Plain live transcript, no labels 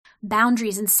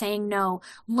boundaries and saying no.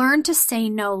 Learn to say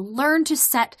no. Learn to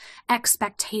set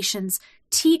expectations.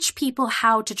 Teach people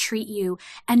how to treat you,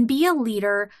 and be a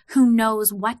leader who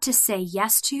knows what to say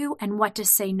yes to and what to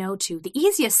say no to. The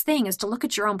easiest thing is to look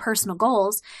at your own personal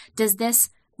goals. Does this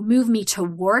move me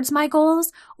towards my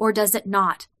goals, or does it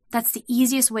not? That's the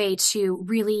easiest way to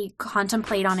really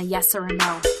contemplate on a yes or a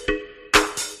no.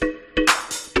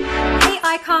 Hey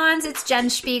icons, it's Jen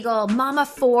Spiegel, mama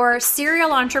 4,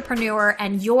 serial entrepreneur,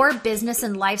 and your business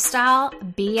and lifestyle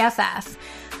BFF.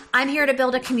 I'm here to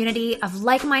build a community of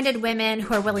like-minded women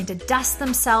who are willing to dust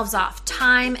themselves off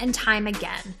time and time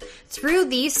again. Through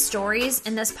these stories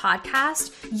in this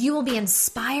podcast, you will be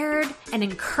inspired and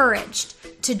encouraged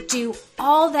to do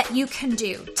all that you can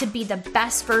do to be the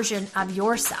best version of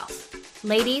yourself.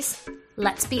 Ladies,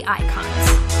 let's be icons.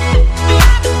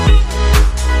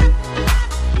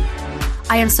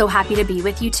 I am so happy to be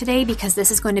with you today because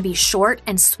this is going to be short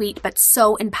and sweet, but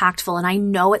so impactful. And I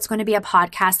know it's going to be a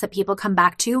podcast that people come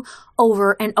back to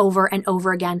over and over and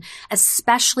over again,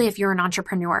 especially if you're an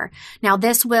entrepreneur. Now,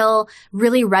 this will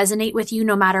really resonate with you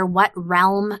no matter what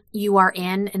realm you are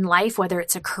in life, whether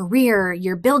it's a career,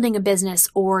 you're building a business,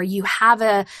 or you have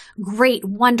a great,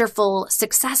 wonderful,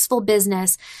 successful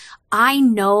business. I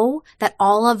know that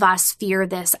all of us fear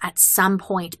this at some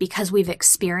point because we've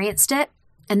experienced it.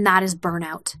 And that is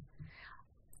burnout,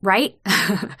 right?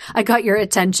 I got your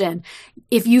attention.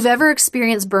 If you've ever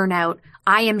experienced burnout,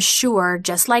 I am sure,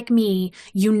 just like me,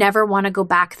 you never want to go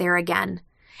back there again.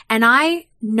 And I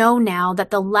know now that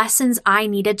the lessons I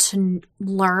needed to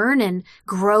learn and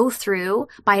grow through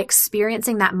by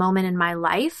experiencing that moment in my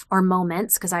life, or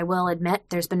moments, because I will admit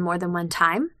there's been more than one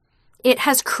time, it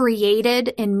has created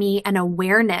in me an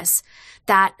awareness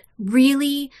that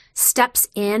really steps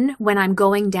in when I'm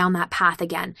going down that path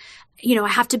again. You know, I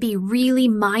have to be really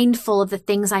mindful of the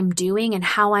things I'm doing and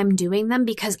how I'm doing them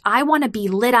because I want to be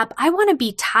lit up. I want to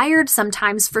be tired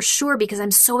sometimes for sure because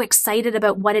I'm so excited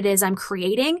about what it is I'm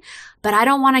creating, but I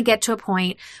don't want to get to a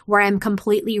point where I'm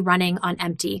completely running on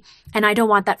empty. And I don't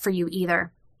want that for you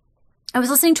either. I was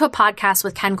listening to a podcast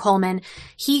with Ken Coleman.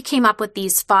 He came up with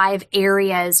these 5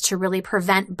 areas to really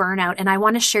prevent burnout, and I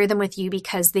want to share them with you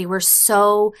because they were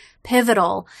so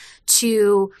pivotal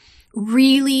to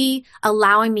really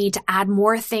allowing me to add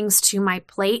more things to my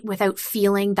plate without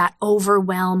feeling that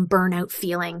overwhelmed burnout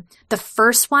feeling. The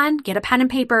first one, get a pen and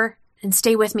paper and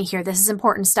stay with me here. This is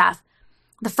important stuff.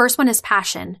 The first one is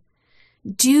passion.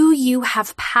 Do you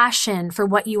have passion for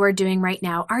what you are doing right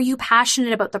now? Are you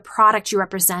passionate about the product you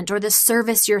represent or the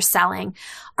service you're selling?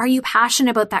 Are you passionate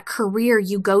about that career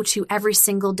you go to every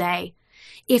single day?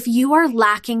 If you are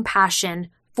lacking passion,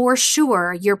 for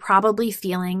sure, you're probably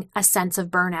feeling a sense of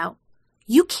burnout.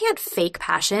 You can't fake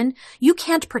passion. You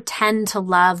can't pretend to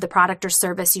love the product or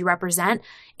service you represent.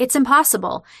 It's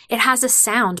impossible. It has a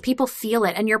sound. People feel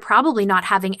it, and you're probably not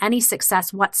having any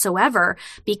success whatsoever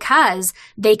because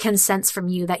they can sense from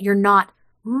you that you're not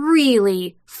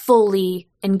really fully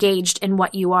engaged in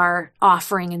what you are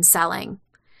offering and selling.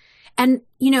 And,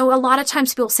 you know, a lot of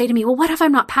times people say to me, well, what if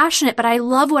I'm not passionate, but I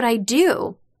love what I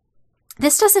do?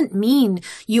 This doesn't mean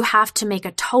you have to make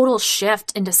a total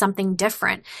shift into something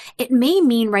different. It may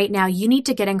mean right now you need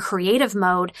to get in creative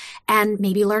mode and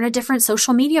maybe learn a different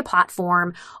social media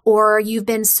platform, or you've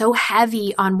been so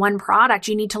heavy on one product,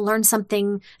 you need to learn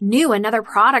something new, another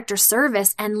product or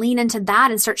service, and lean into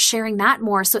that and start sharing that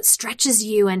more so it stretches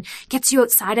you and gets you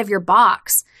outside of your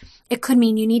box. It could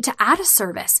mean you need to add a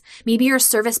service. Maybe you're a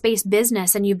service-based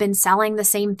business and you've been selling the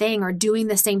same thing or doing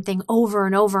the same thing over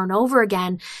and over and over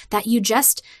again, that you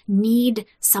just need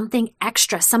something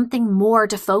extra, something more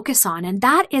to focus on. And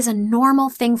that is a normal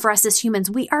thing for us as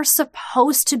humans. We are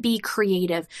supposed to be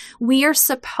creative. We are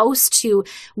supposed to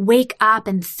wake up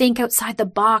and think outside the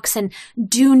box and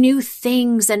do new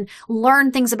things and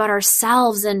learn things about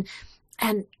ourselves and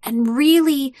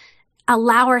really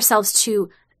allow ourselves to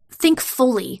think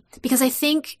fully, because I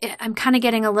think I'm kind of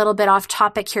getting a little bit off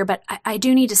topic here, but I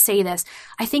do need to say this.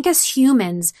 I think as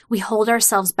humans, we hold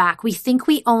ourselves back. We think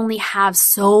we only have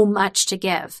so much to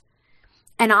give.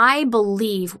 And I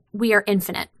believe we are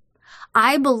infinite.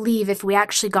 I believe if we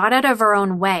actually got out of our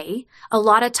own way, a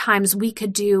lot of times we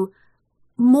could do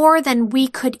more than we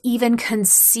could even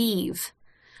conceive,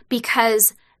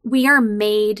 because we are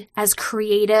made as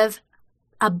creative,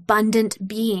 abundant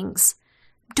beings.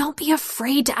 Don't be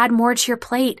afraid to add more to your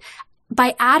plate.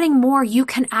 By adding more, you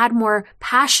can add more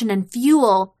passion and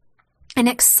fuel and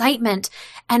excitement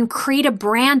and create a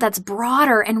brand that's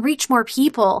broader and reach more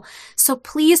people. So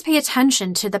please pay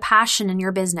attention to the passion in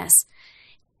your business.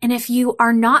 And if you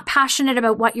are not passionate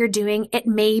about what you're doing, it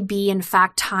may be, in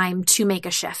fact, time to make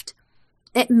a shift.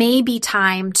 It may be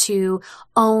time to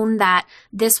own that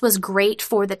this was great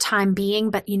for the time being,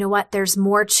 but you know what? There's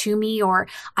more to me, or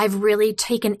I've really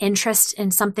taken interest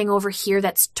in something over here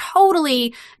that's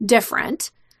totally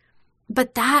different.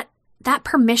 But that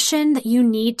permission that you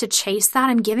need to chase that,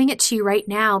 I'm giving it to you right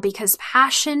now, because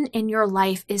passion in your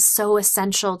life is so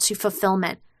essential to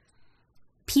fulfillment.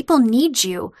 People need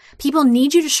you. People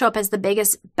need you to show up as the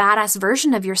biggest badass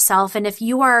version of yourself. And if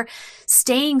you are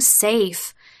staying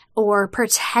safe or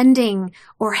pretending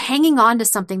or hanging on to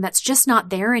something that's just not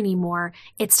there anymore,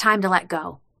 it's time to let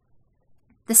go.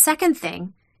 The second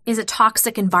thing is a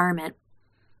toxic environment.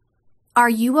 Are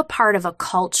you a part of a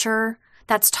culture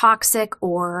that's toxic,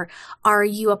 or are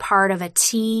you a part of a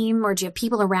team, or do you have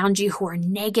people around you who are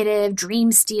negative,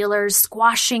 dream stealers,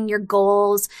 squashing your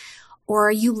goals, or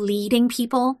are you leading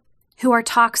people who are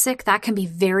toxic? That can be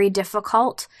very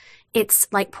difficult. It's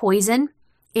like poison.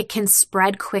 It can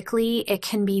spread quickly. It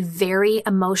can be very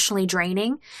emotionally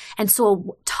draining. And so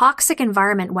a toxic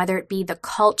environment, whether it be the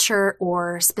culture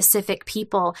or specific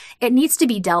people, it needs to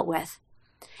be dealt with.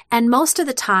 And most of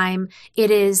the time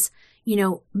it is,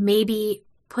 maybe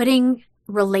putting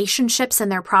relationships in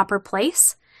their proper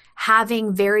place,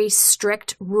 having very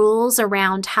strict rules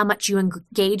around how much you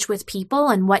engage with people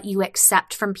and what you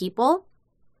accept from people.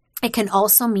 It can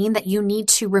also mean that you need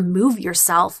to remove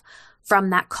yourself from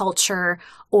that culture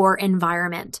or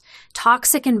environment.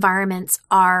 Toxic environments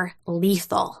are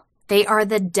lethal. They are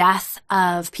the death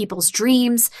of people's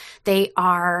dreams. They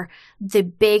are the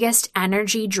biggest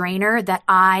energy drainer that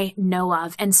I know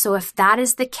of. And so if that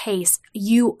is the case,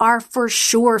 you are for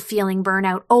sure feeling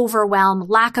burnout, overwhelm,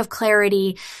 lack of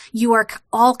clarity. You are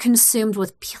all consumed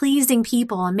with pleasing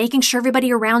people and making sure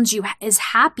everybody around you is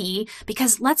happy,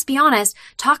 because let's be honest,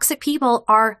 toxic people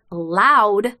are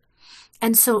loud.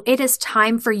 And so it is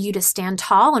time for you to stand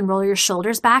tall and roll your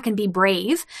shoulders back and be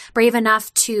brave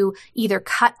enough to either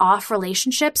cut off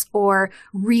relationships or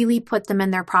really put them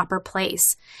in their proper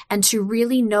place, and to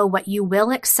really know what you will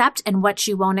accept and what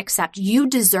you won't accept. You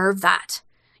deserve that.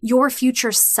 Your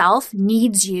future self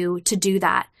needs you to do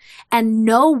that. And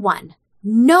no one,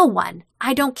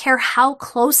 I don't care how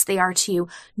close they are to you,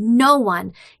 no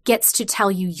one gets to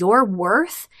tell you your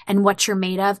worth and what you're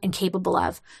made of and capable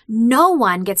of. No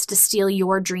one gets to steal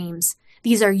your dreams.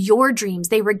 These are your dreams.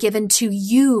 They were given to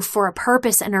you for a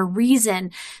purpose and a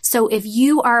reason. So if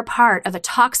you are a part of a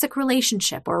toxic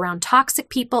relationship or around toxic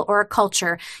people or a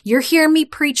culture, you're hearing me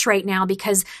preach right now,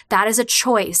 because that is a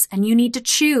choice, and you need to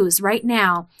choose right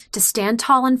now to stand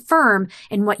tall and firm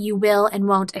in what you will and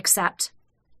won't accept.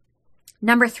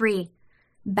 Number 3,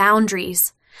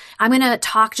 boundaries. I'm going to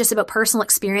talk just about personal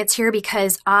experience here,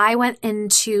 because I went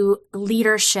into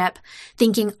leadership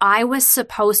thinking I was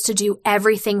supposed to do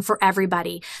everything for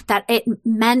everybody, that it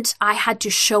meant I had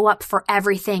to show up for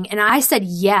everything. And I said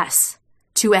yes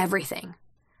to everything.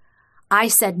 I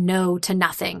said no to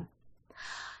nothing.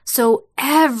 So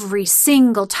every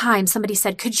single time somebody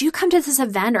said, could you come to this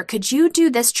event, or could you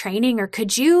do this training, or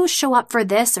could you show up for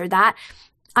this or that?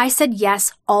 I said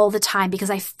yes all the time, because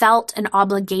I felt an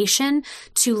obligation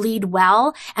to lead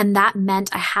well, and that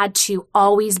meant I had to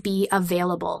always be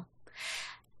available.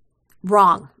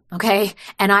 Wrong, okay?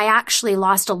 And I actually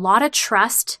lost a lot of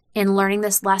trust in learning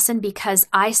this lesson, because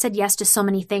I said yes to so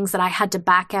many things that I had to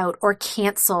back out or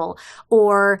cancel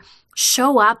or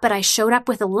show up, but I showed up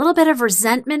with a little bit of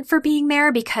resentment for being there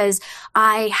because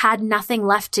I had nothing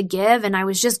left to give, and I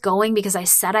was just going because I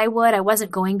said I would. I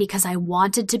wasn't going because I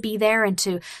wanted to be there and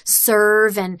to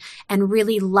serve and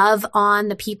really love on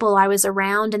the people I was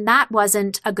around, and that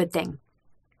wasn't a good thing.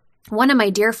 One of my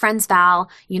dear friends, Val,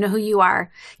 you know who you are,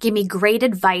 gave me great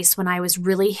advice when I was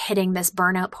really hitting this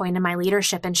burnout point in my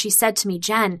leadership. And she said to me,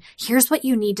 Jen, here's what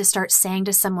you need to start saying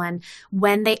to someone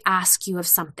when they ask you of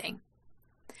something.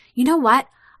 You know what?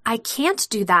 I can't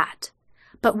do that,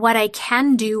 but what I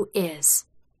can do is.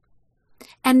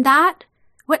 And that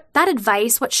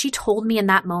advice, what she told me in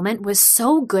that moment, was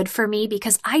so good for me,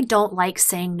 because I don't like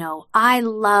saying no. I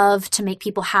love to make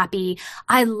people happy.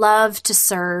 I love to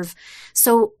serve.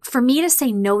 So for me to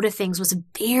say no to things was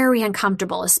very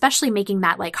uncomfortable, especially making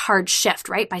that like hard shift,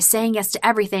 right? By saying yes to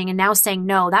everything and now saying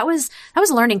no. That was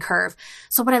a learning curve.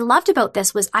 So what I loved about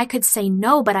this was I could say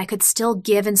no, but I could still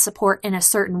give and support in a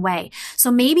certain way.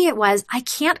 So maybe it was, I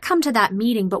can't come to that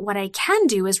meeting, but what I can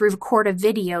do is record a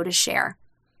video to share.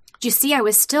 You see, I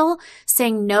was still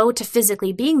saying no to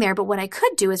physically being there, but what I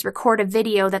could do is record a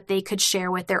video that they could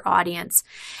share with their audience.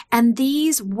 And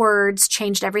these words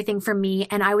changed everything for me,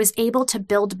 and I was able to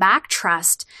build back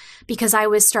trust because I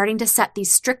was starting to set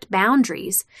these strict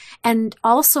boundaries, and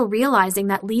also realizing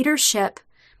that leadership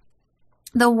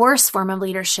The worst form of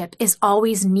leadership is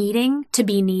always needing to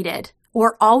be needed,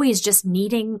 or always just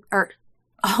needing, or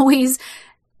always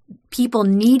people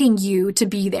needing you to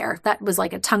be there. That was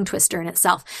like a tongue twister in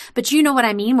itself. But you know what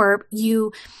I mean, where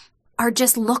you are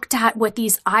just looked at with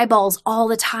these eyeballs all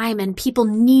the time, and people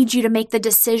need you to make the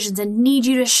decisions and need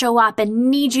you to show up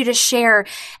and need you to share.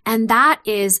 And that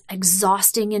is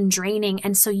exhausting and draining.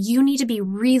 And so you need to be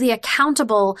really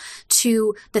accountable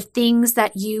to the things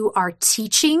that you are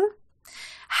teaching,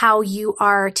 how you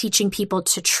are teaching people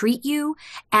to treat you,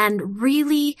 and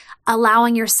really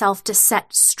allowing yourself to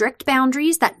set strict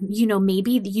boundaries that,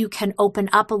 maybe you can open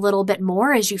up a little bit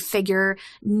more as you figure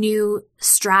new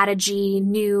strategy,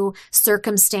 new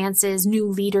circumstances, new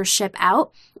leadership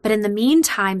out. But in the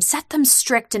meantime, set them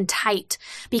strict and tight,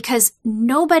 because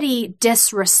nobody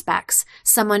disrespects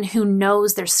someone who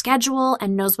knows their schedule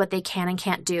and knows what they can and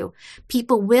can't do.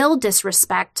 People will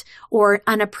disrespect or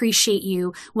unappreciate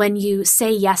you when you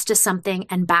say yes to something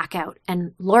and back out.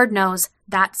 And Lord knows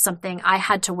that's something I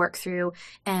had to work through,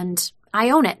 and I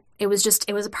own it. It was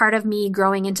a part of me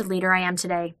growing into the leader I am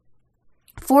today.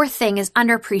 Fourth thing is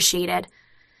underappreciated.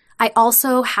 I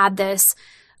also had this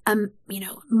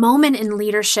moment in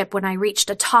leadership when I reached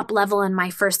a top level in my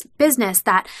first business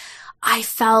that I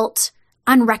felt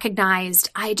unrecognized.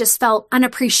 I just felt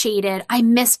unappreciated. I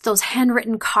missed those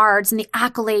handwritten cards and the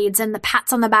accolades and the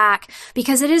pats on the back,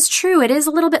 because it is true. It is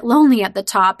a little bit lonely at the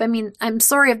top. I mean, I'm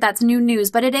sorry if that's new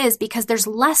news, but it is, because there's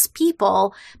less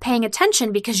people paying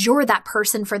attention because you're that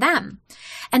person for them.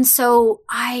 And so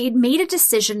I made a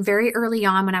decision very early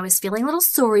on when I was feeling a little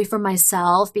sorry for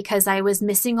myself because I was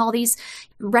missing all these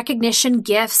recognition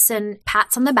gifts and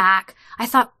pats on the back. I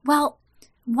thought, well,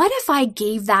 what if I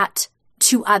gave that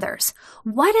to others?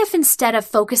 What if instead of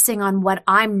focusing on what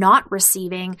I'm not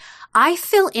receiving, I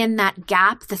fill in that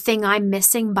gap, the thing I'm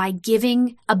missing, by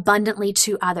giving abundantly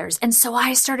to others? And so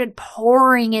I started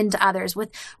pouring into others with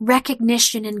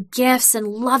recognition and gifts and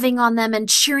loving on them and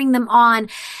cheering them on.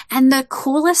 And the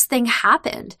coolest thing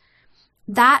happened.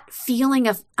 That feeling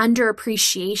of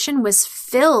underappreciation was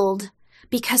filled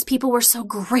because people were so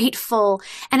grateful.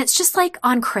 And it's just like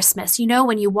on Christmas,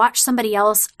 when you watch somebody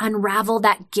else unravel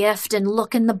that gift and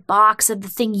look in the box of the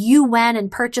thing you went and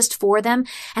purchased for them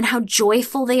and how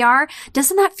joyful they are.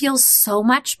 Doesn't that feel so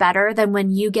much better than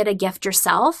when you get a gift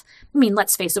yourself? I mean,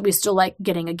 let's face it, we still like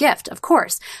getting a gift, of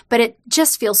course, but it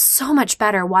just feels so much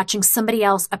better watching somebody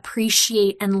else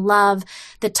appreciate and love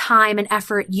the time and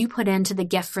effort you put into the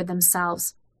gift for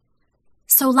themselves.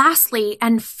 So lastly,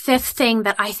 and fifth thing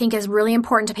that I think is really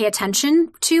important to pay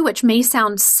attention to, which may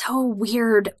sound so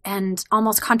weird and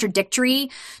almost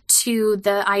contradictory to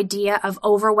the idea of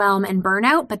overwhelm and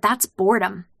burnout, but that's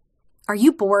boredom. Are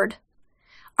you bored?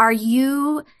 Are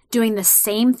you doing the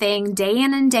same thing day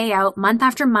in and day out, month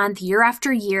after month, year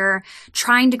after year,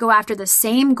 trying to go after the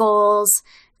same goals,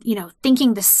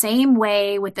 thinking the same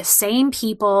way with the same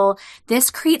people? This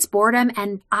creates boredom.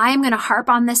 And I'm going to harp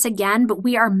on this again, but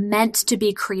we are meant to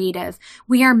be creative.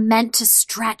 We are meant to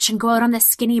stretch and go out on the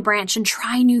skinny branch and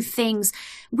try new things.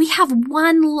 We have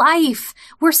one life.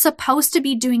 We're supposed to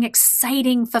be doing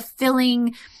exciting,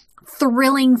 fulfilling,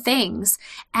 thrilling things.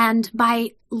 And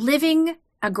by living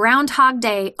a Groundhog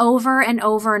Day over and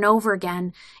over and over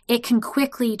again, it can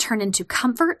quickly turn into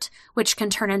comfort, which can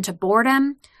turn into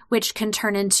boredom, which can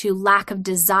turn into lack of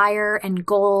desire and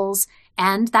goals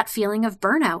and that feeling of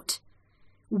burnout.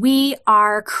 We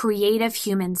are creative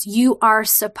humans. You are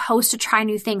supposed to try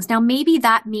new things. Now, maybe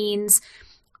that means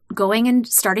going and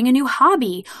starting a new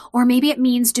hobby, or maybe it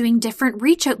means doing different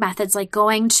reach out methods like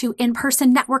going to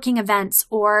in-person networking events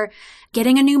or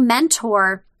getting a new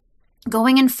mentor,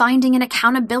 going and finding an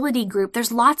accountability group.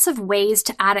 There's lots of ways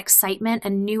to add excitement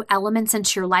and new elements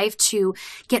into your life to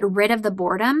get rid of the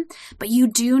boredom, but you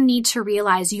do need to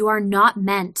realize you are not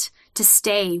meant to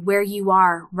stay where you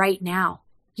are right now.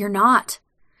 You're not.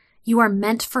 You are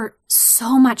meant for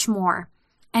so much more.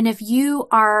 And if you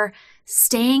are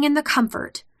staying in the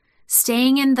comfort,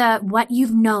 staying in the what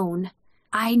you've known,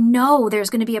 I know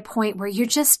there's going to be a point where you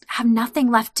just have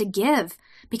nothing left to give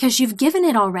because you've given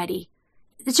it already.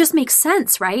 It just makes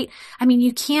sense, right? I mean,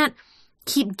 you can't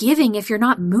keep giving if you're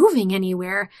not moving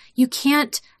anywhere. You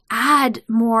can't add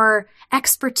more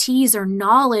expertise or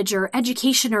knowledge or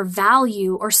education or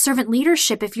value or servant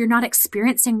leadership if you're not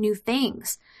experiencing new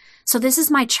things. So this is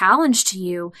my challenge to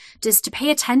you, is to pay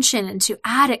attention and to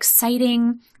add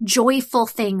exciting, joyful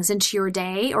things into your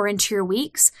day or into your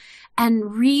weeks,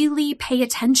 and really pay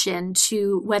attention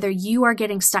to whether you are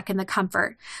getting stuck in the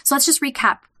comfort. So let's just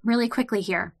recap really quickly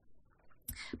here.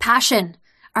 Passion.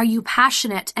 Are you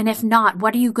passionate? And if not,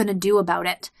 what are you going to do about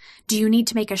it? Do you need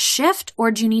to make a shift,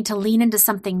 or do you need to lean into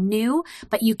something new?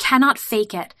 But you cannot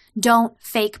fake it. Don't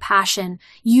fake passion.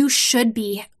 You should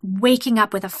be waking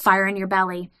up with a fire in your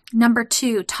belly. Number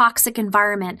 2, toxic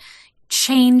environment.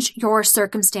 Change your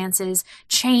circumstances.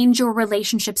 Change your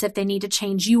relationships if they need to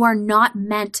change. You are not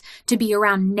meant to be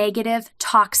around negative,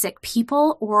 toxic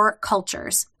people or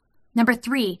cultures. Number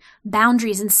 3,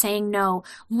 boundaries and saying no.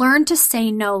 Learn to say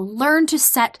no. Learn to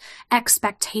set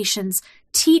expectations.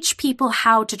 Teach people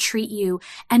how to treat you,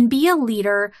 and be a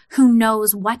leader who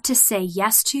knows what to say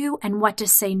yes to and what to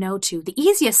say no to. The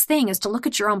easiest thing is to look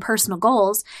at your own personal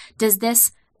goals. Does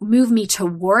this move me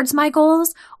towards my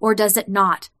goals, or does it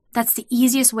not? That's the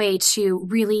easiest way to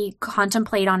really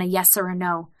contemplate on a yes or a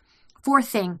no. 4th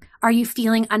thing, are you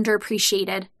feeling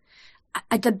underappreciated?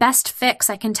 The best fix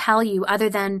I can tell you, other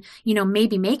than,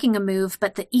 maybe making a move,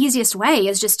 but the easiest way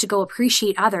is just to go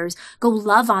appreciate others, go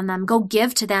love on them, go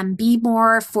give to them, be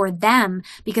more for them,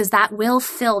 because that will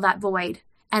fill that void.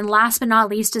 And last but not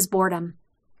least is boredom.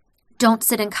 Don't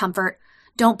sit in comfort.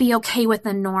 Don't be okay with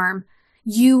the norm.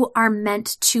 You are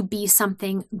meant to be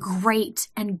something great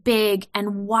and big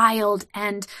and wild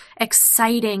and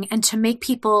exciting, and to make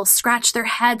people scratch their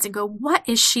heads and go, what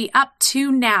is she up to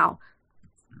now?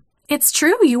 It's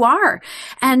true, you are.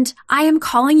 And I am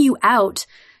calling you out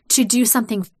to do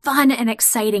something fun and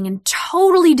exciting and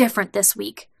totally different this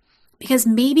week. Because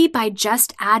maybe by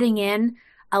just adding in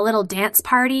a little dance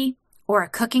party or a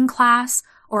cooking class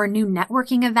or a new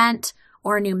networking event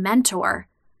or a new mentor,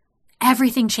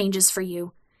 everything changes for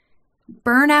you.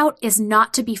 Burnout is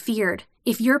not to be feared.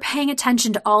 If you're paying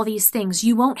attention to all these things,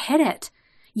 you won't hit it.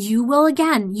 You will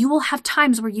have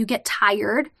times where you get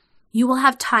tired. You will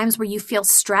have times where you feel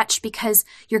stretched because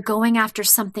you're going after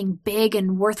something big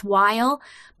and worthwhile.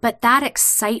 But that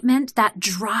excitement, that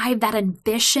drive, that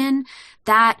ambition,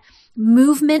 that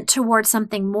movement towards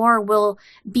something more will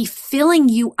be filling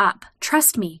you up.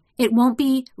 Trust me, it won't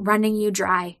be running you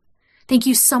dry. Thank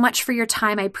you so much for your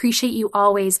time. I appreciate you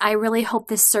always. I really hope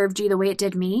this served you the way it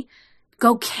did me.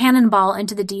 Go cannonball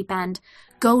into the deep end.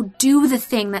 Go do the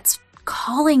thing that's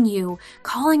calling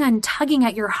on, tugging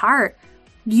at your heart.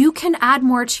 You can add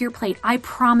more to your plate. I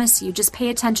promise you. Just pay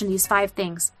attention to these 5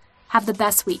 things. Have the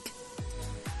best week.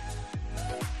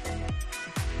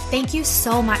 Thank you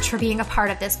so much for being a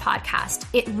part of this podcast.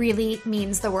 It really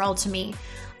means the world to me.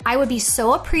 I would be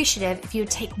so appreciative if you would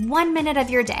take 1 minute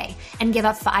of your day and give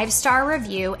a 5-star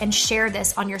review and share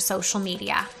this on your social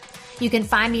media. You can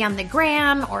find me on the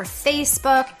gram or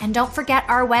Facebook, and don't forget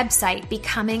our website,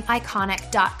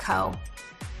 becomingiconic.co.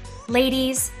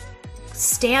 Ladies,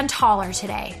 stand taller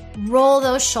today. Roll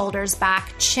those shoulders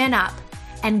back, chin up,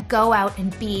 and go out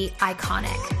and be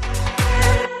iconic.